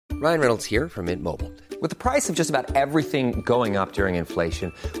Ryan Reynolds here from Mint Mobile. With the price of just about everything going up during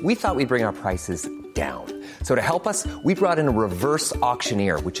inflation, we thought we'd bring our prices down. So to help us, we brought in a reverse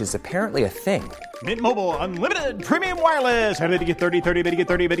auctioneer, which is apparently a thing. Mint Mobile Unlimited Premium Wireless. How to get 30, 30, bit to get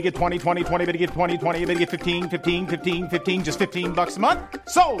 30, bit to get 20, 20, 20, bit to get 20, 20, bit to get 15, 15, 15, 15, just $15 a month?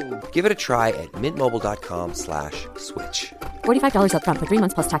 Sold! Give it a try at mintmobile.com/switch. $45 up front for 3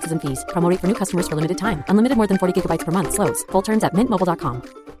 months plus taxes and fees. Promo rate for new customers for limited time. Unlimited more than 40 gigabytes per month. Slows full terms at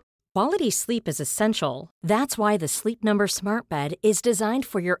mintmobile.com. Quality sleep is essential. That's why the Sleep Number Smart Bed is designed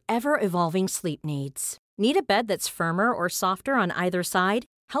for your ever-evolving sleep needs. Need a bed that's firmer or softer on either side?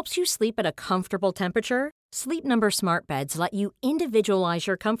 Helps you sleep at a comfortable temperature? Sleep Number Smart Beds let you individualize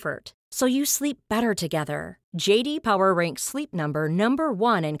your comfort, so you sleep better together. J.D. Power ranks Sleep Number number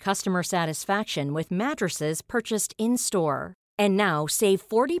 1 in customer satisfaction with mattresses purchased in-store. And now, save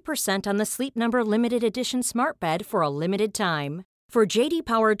 40% on the Sleep Number Limited Edition Smart Bed for a limited time. For J.D.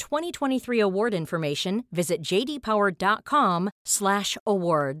 Power 2023 award information, visit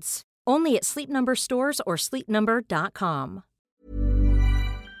jdpower.com/awards. Only at Sleep Number stores or sleepnumber.com.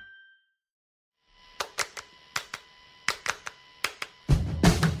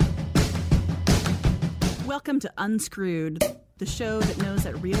 Welcome to Unscrewed, the show that knows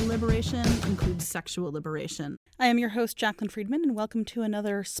that real liberation includes sexual liberation. I am your host, Jacqueline Friedman, and welcome to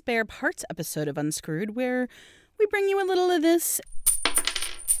another Spare Parts episode of Unscrewed, where we bring you a little of this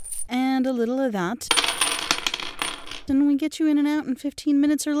and a little of that, and we get you in and out in 15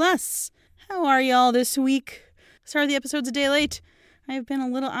 minutes or less. How are y'all this week? Sorry the episode's a day late. I've been a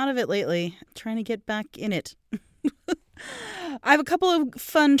little out of it lately, trying to get back in it. I have a couple of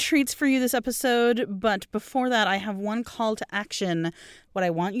fun treats for you this episode, but before that, I have one call to action. What I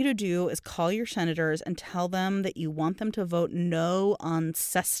want you to do is call your senators and tell them that you want them to vote no on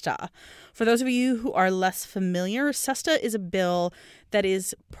SESTA. For those of you who are less familiar, SESTA is a bill that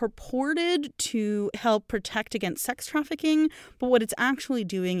is purported to help protect against sex trafficking, but what it's actually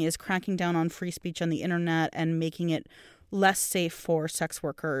doing is cracking down on free speech on the internet and making it less safe for sex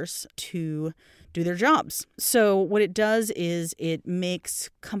workers to do their jobs. So what it does is it makes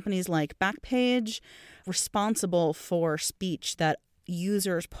companies like Backpage responsible for speech that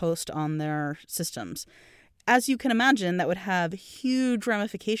users post on their systems. As you can imagine, that would have huge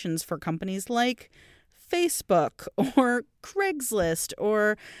ramifications for companies like Facebook or Craigslist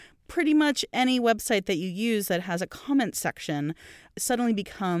or pretty much any website that you use that has a comment section suddenly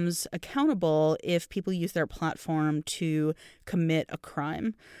becomes accountable if people use their platform to commit a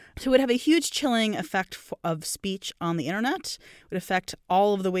crime. So it would have a huge chilling effect of speech on the internet. It would affect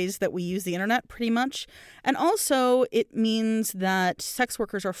all of the ways that we use the internet pretty much. And also it means that sex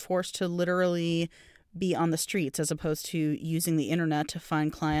workers are forced to literally be on the streets as opposed to using the internet to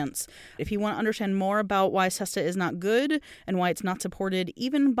find clients. If you want to understand more about why SESTA is not good and why it's not supported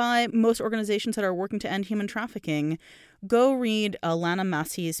even by most organizations that are working to end human trafficking, go read Alana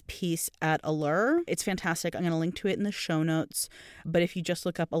Massey's piece at Allure. It's fantastic. I'm going to link to it in the show notes. But if you just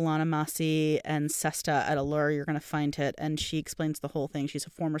look up Alana Massey and SESTA at Allure, you're going to find it. And she explains the whole thing. She's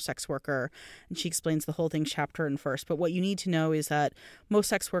a former sex worker, and she explains the whole thing chapter and verse. But what you need to know is that most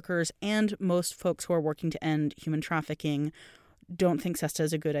sex workers and most folks who are working to end human trafficking don't think SESTA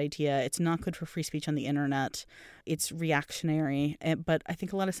is a good idea. It's not good for free speech on the internet. It's reactionary, but I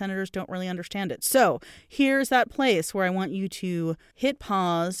think a lot of senators don't really understand it. So here's that place where I want you to hit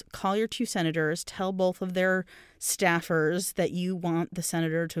pause, call your two senators, tell both of their staffers that you want the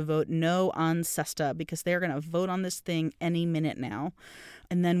senator to vote no on SESTA because they're going to vote on this thing any minute now.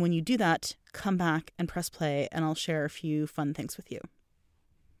 And then when you do that, come back and press play, and I'll share a few fun things with you.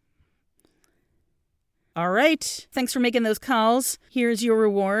 All right. Thanks for making those calls. Here's your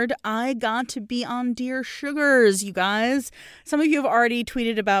reward. I got to be on Dear Sugars, you guys. Some of you have already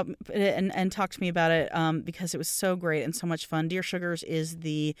tweeted about it and talked to me about it because it was so great and so much fun. Dear Sugars is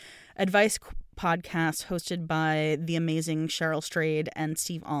the advice podcast hosted by the amazing Cheryl Strayed and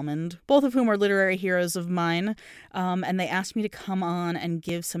Steve Almond, both of whom are literary heroes of mine. And they asked me to come on and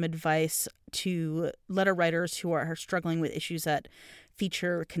give some advice to letter writers who are struggling with issues that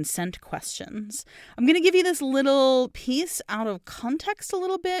feature consent questions. I'm going to give you this little piece out of context a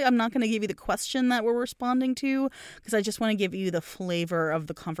little bit. I'm not going to give you the question that we're responding to because I just want to give you the flavor of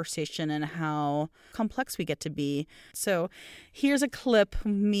the conversation and how complex we get to be. So here's a clip,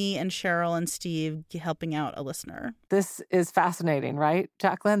 me and Cheryl and Steve helping out a listener. This is fascinating, right,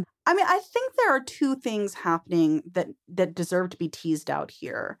 Jacqueline? I mean, I think there are two things happening that deserve to be teased out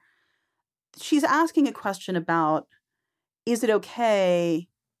here. She's asking a question about, is it okay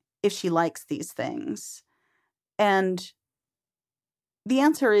if she likes these things? And the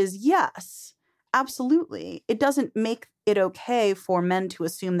answer is yes, absolutely. It doesn't make it okay for men to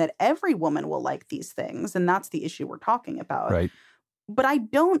assume that every woman will like these things. And that's the issue we're talking about. Right. But I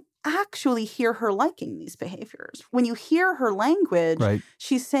don't actually hear her liking these behaviors. When you hear her language, Right.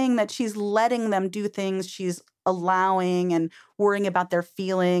 she's saying that she's letting them do things, she's allowing and worrying about their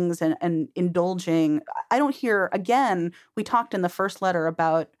feelings and indulging. I don't hear, again, we talked in the first letter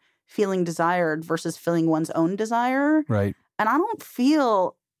about feeling desired versus feeling one's own desire. Right. And I don't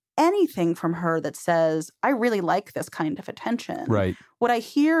feel anything from her that says, I really like this kind of attention. Right. What I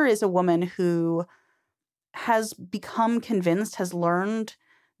hear is a woman who has become convinced, has learned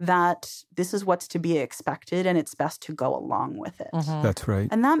that this is what's to be expected and it's best to go along with it. That's right.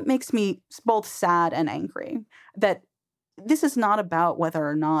 And that makes me both sad and angry that this is not about whether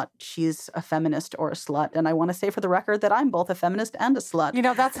or not she's a feminist or a slut. And I want to say for the record that I'm both a feminist and a slut. You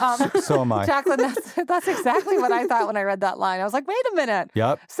know, that's So am I. Jacqueline, that's exactly what I thought when I read that line. I was like, wait a minute.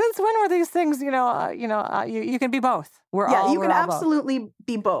 Yep. Since when were these things, you can be both. You can absolutely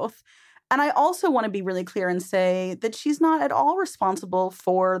be both. And I also want to be really clear and say that she's not at all responsible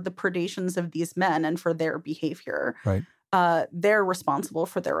for the predations of these men and for their behavior. Right. They're responsible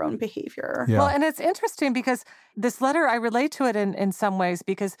for their own behavior. Yeah. Well, and it's interesting because this letter, I relate to it in some ways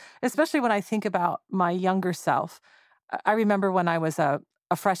because especially when I think about my younger self, I remember when I was a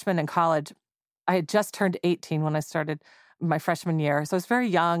freshman in college, I had just turned 18 when I started my freshman year. So I was very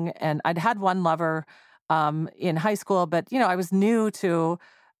young and I'd had one lover in high school, but, I was new to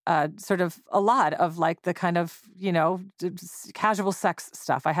sort of a lot of like the kind of, casual sex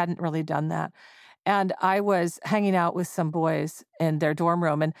stuff. I hadn't really done that. And I was hanging out with some boys in their dorm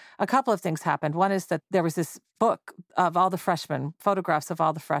room, and a couple of things happened. One is that there was this book of all the freshmen, photographs of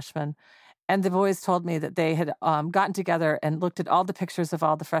all the freshmen, and the boys told me that they had gotten together and looked at all the pictures of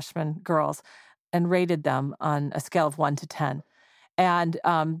all the freshman girls and rated them on a scale of 1 to 10. And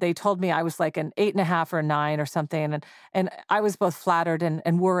they told me I was like an 8.5 or a 9 or something. And I was both flattered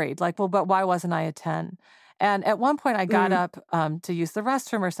and worried, like, well, but why wasn't I a 10? And at one point I got up to use the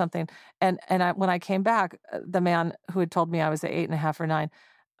restroom or something. And when I came back, the man who had told me I was an 8.5 or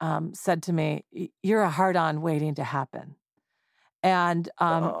 9 said to me, "You're a hard-on waiting to happen." And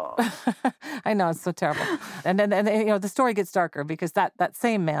I know, it's so terrible. And then the story gets darker because that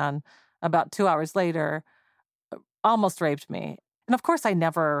same man, about 2 hours later, almost raped me. And of course, I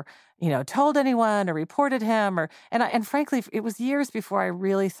never, told anyone or reported him, and frankly, it was years before I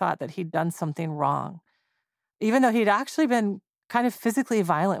really thought that he'd done something wrong, even though he'd actually been kind of physically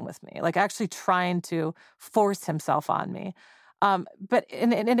violent with me, like actually trying to force himself on me. But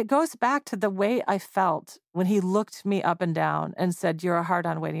it goes back to the way I felt when he looked me up and down and said, "You're a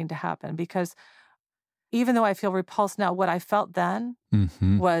hard-on waiting to happen," because even though I feel repulsed now, what I felt then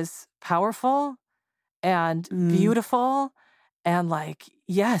was powerful and beautiful. And like,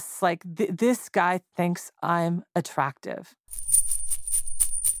 yes, like this guy thinks I'm attractive.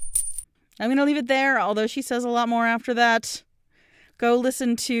 I'm going to leave it there, although she says a lot more after that. Go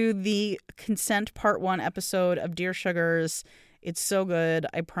listen to the Consent Part 1 episode of Dear Sugars. It's so good,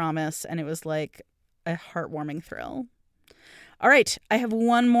 I promise. And it was like a heartwarming thrill. All right, I have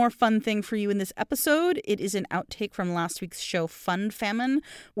one more fun thing for you in this episode. It is an outtake from last week's show, Fun Famine,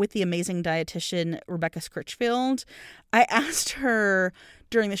 with the amazing dietitian Rebecca Scritchfield. I asked her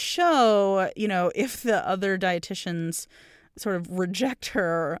during the show, if the other dietitians sort of reject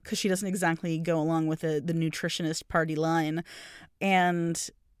her because she doesn't exactly go along with the nutritionist party line. And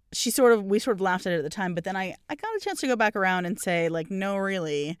we sort of laughed at it at the time, but then I got a chance to go back around and say, like, no,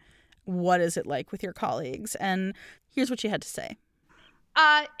 really, what is it like with your colleagues? And here's what she had to say.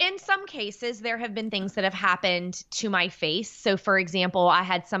 In some cases, there have been things that have happened to my face. So, for example, I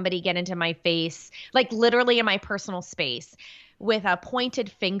had somebody get into my face, like literally in my personal space, with a pointed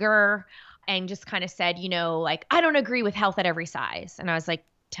finger and just kind of said, like, "I don't agree with health at every size." And I was like,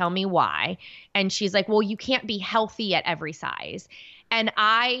 "Tell me why." And she's like, "Well, you can't be healthy at every size." And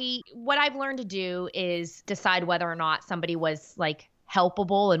what I've learned to do is decide whether or not somebody was like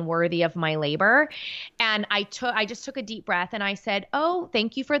helpable and worthy of my labor. And I just took a deep breath and I said, "Oh,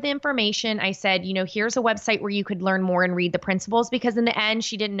 thank you for the information." I said, here's a website where you could learn more and read the principles, because in the end,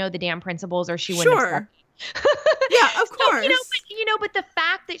 she didn't know the damn principles or she wouldn't have Yeah, of course. But the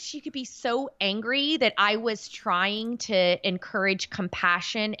fact that she could be so angry that I was trying to encourage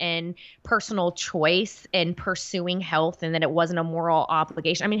compassion and personal choice in pursuing health, and that it wasn't a moral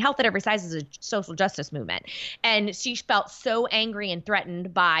obligation. I mean, health at every size is a social justice movement. And she felt so angry and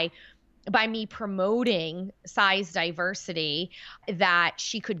threatened by by me promoting size diversity that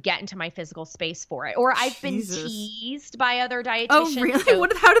she could get into my physical space for it. Or I've been teased by other dietitians. Oh,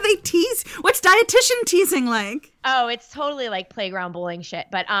 really? How do they tease? What's dietitian teasing like? Oh, it's totally like playground bullying shit.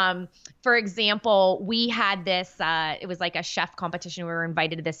 But for example, we had this, it was like a chef competition. We were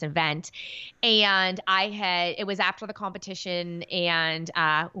invited to this event, and it was after the competition, and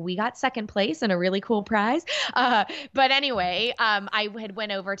we got second place and a really cool prize. But anyway, I had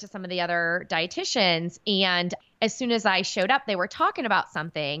went over to some of the other dietitians, and as soon as I showed up, they were talking about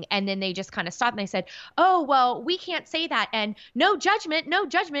something, and then they just kind of stopped and they said, "Oh, well, we can't say that, and no judgment,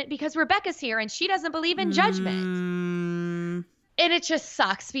 because Rebecca's here and she doesn't believe in judgment." And it just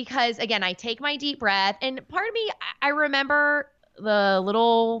sucks because, again, I take my deep breath, and part of me, I remember the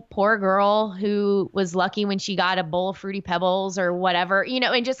little poor girl who was lucky when she got a bowl of Fruity Pebbles or whatever,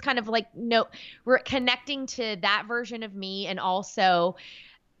 and just kind of like, we're connecting to that version of me, and also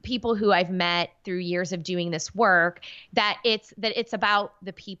people who I've met through years of doing this work, that it's about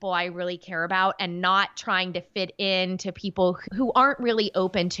the people I really care about and not trying to fit into people who aren't really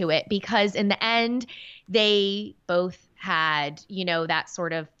open to it, because in the end, they both had, that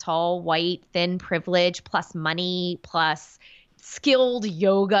sort of tall, white, thin privilege plus money plus skilled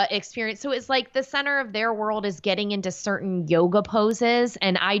yoga experience. So it's like the center of their world is getting into certain yoga poses.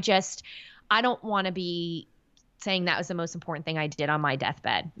 And I don't want to be saying that was the most important thing I did on my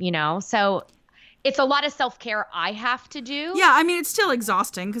deathbed, So it's a lot of self-care I have to do. Yeah, I mean, it's still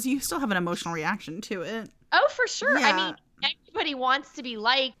exhausting because you still have an emotional reaction to it. Oh, for sure. Yeah. I mean, everybody wants to be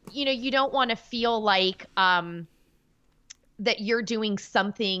like, you don't want to feel like that you're doing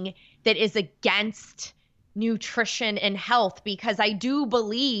something that is against nutrition and health, because I do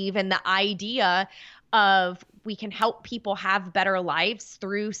believe in the idea of we can help people have better lives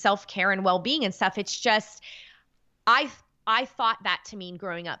through self-care and well-being and stuff. It's just, I thought that to mean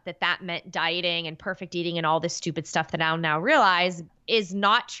growing up that meant dieting and perfect eating and all this stupid stuff that I now realize is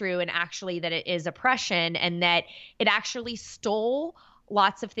not true, and actually that it is oppression, and that it actually stole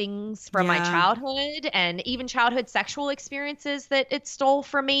lots of things from my childhood, and even childhood sexual experiences that it stole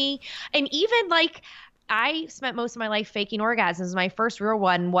from me. And even like, I spent most of my life faking orgasms. My first real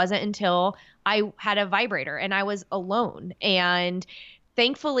one wasn't until I had a vibrator and I was alone. And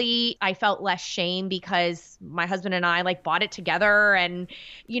thankfully, I felt less shame because my husband and I like bought it together, and,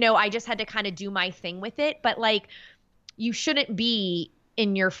 I just had to kind of do my thing with it. But like, you shouldn't be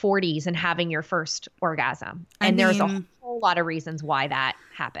in your 40s and having your first orgasm. And there's a whole lot of reasons why that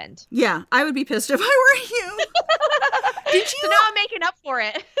happened. Yeah, I would be pissed if I were you. Did you? So now I'm making up for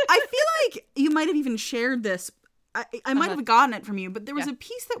it. I feel like you might have even shared this. I might have gotten it from you, but there was a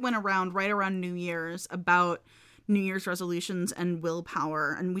piece that went around right around New Year's about New Year's resolutions and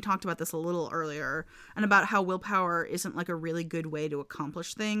willpower. And we talked about this a little earlier, and about how willpower isn't like a really good way to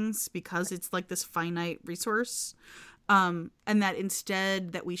accomplish things because it's like this finite resource. And that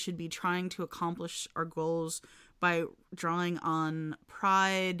instead that we should be trying to accomplish our goals by drawing on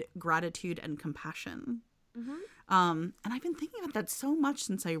pride, gratitude, and compassion. Mm-hmm. And I've been thinking about that so much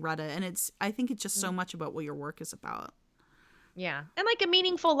since I read it. And I think it's just so much about what your work is about. Yeah. And like a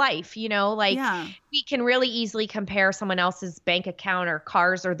meaningful life, we can really easily compare someone else's bank account or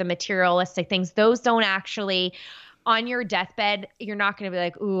cars or the materialistic things. Those don't actually, on your deathbed, you're not going to be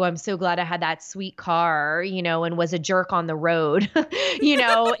like, ooh, I'm so glad I had that sweet car, and was a jerk on the road.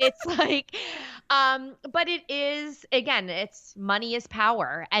 It's like, but it is, again, it's money is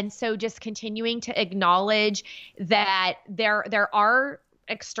power. And so just continuing to acknowledge that there are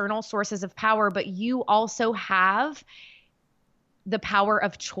external sources of power, but you also have the power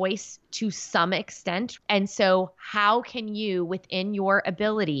of choice to some extent. And so how can you, within your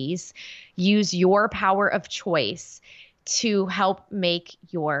abilities, use your power of choice to help make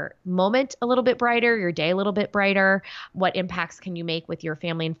your moment a little bit brighter, your day a little bit brighter? What impacts can you make with your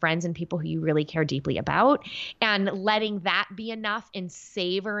family and friends and people who you really care deeply about? And letting that be enough and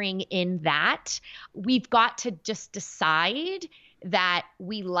savoring in that. We've got to just decide that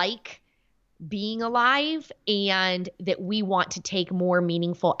we like being alive and that we want to take more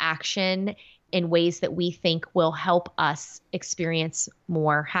meaningful action in ways that we think will help us experience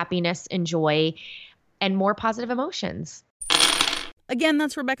more happiness and joy and more positive emotions. Again,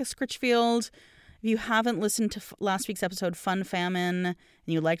 that's Rebecca Scritchfield. If you haven't listened to last week's episode, Fun Famine, and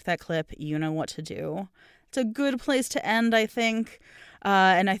you liked that clip, you know what to do. It's a good place to end, I think.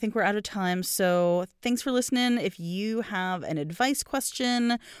 And I think we're out of time. So thanks for listening. If you have an advice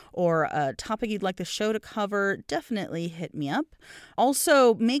question or a topic you'd like the show to cover, definitely hit me up.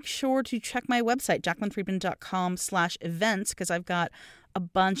 Also, make sure to check my website, JacquelineFriedman.com/events, because I've got a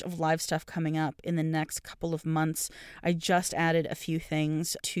bunch of live stuff coming up in the next couple of months. I just added a few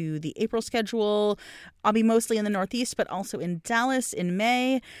things to the April schedule. I'll be mostly in the Northeast, but also in Dallas in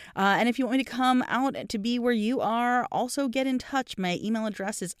May. And if you want me to come out to be where you are, also get in touch. My email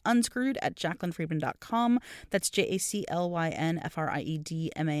address is unscrewed@jaclynfriedman.com. That's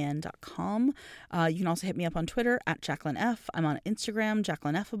JACLYNFRIEDMAN.com. You can also hit me up on Twitter @JaclynF. I'm on Instagram,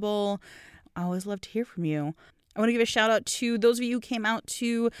 JaclynFable. I always love to hear from you. I want to give a shout out to those of you who came out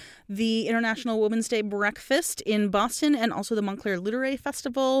to the International Women's Day breakfast in Boston and also the Montclair Literary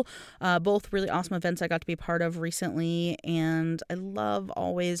Festival. Both really awesome events I got to be part of recently. And I love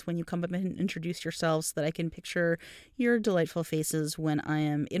always when you come up and introduce yourselves so that I can picture your delightful faces when I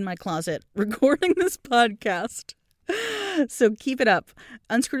am in my closet recording this podcast. So keep it up.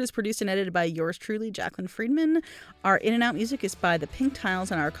 Unscrewed is produced and edited by yours truly, Jaclyn Friedman. Our in and out music is by The Pink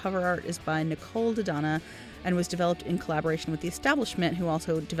Tiles, and our cover art is by Nicole Dodonna and was developed in collaboration with The Establishment, who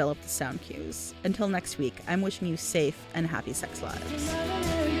also developed the sound cues. Until next week, I'm wishing you safe and happy sex lives.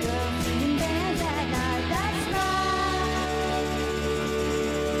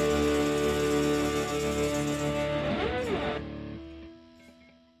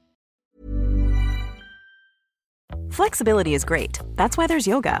 Flexibility is great. That's why there's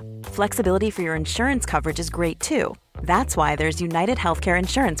yoga. Flexibility for your insurance coverage is great too. That's why there's United Healthcare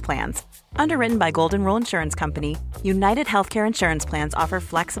Insurance Plans. Underwritten by Golden Rule Insurance Company, United Healthcare Insurance Plans offer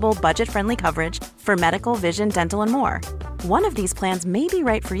flexible, budget-friendly coverage for medical, vision, dental, and more. One of these plans may be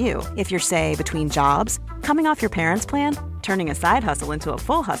right for you if you're, say, between jobs, coming off your parents' plan, turning a side hustle into a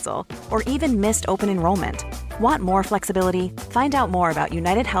full hustle, or even missed open enrollment. Want more flexibility? Find out more about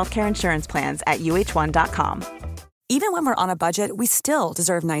United Healthcare Insurance Plans at uh1.com. Even when we're on a budget, we still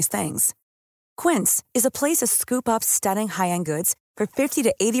deserve nice things. Quince is a place to scoop up stunning high-end goods for 50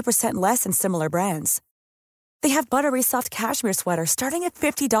 to 80% less than similar brands. They have buttery soft cashmere sweaters starting at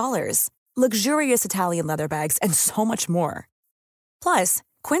 $50, luxurious Italian leather bags, and so much more. Plus,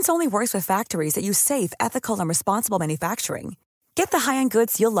 Quince only works with factories that use safe, ethical, and responsible manufacturing. Get the high-end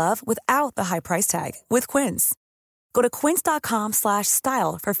goods you'll love without the high price tag with Quince. Go to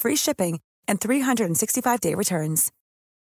quince.com/style for free shipping and 365-day returns.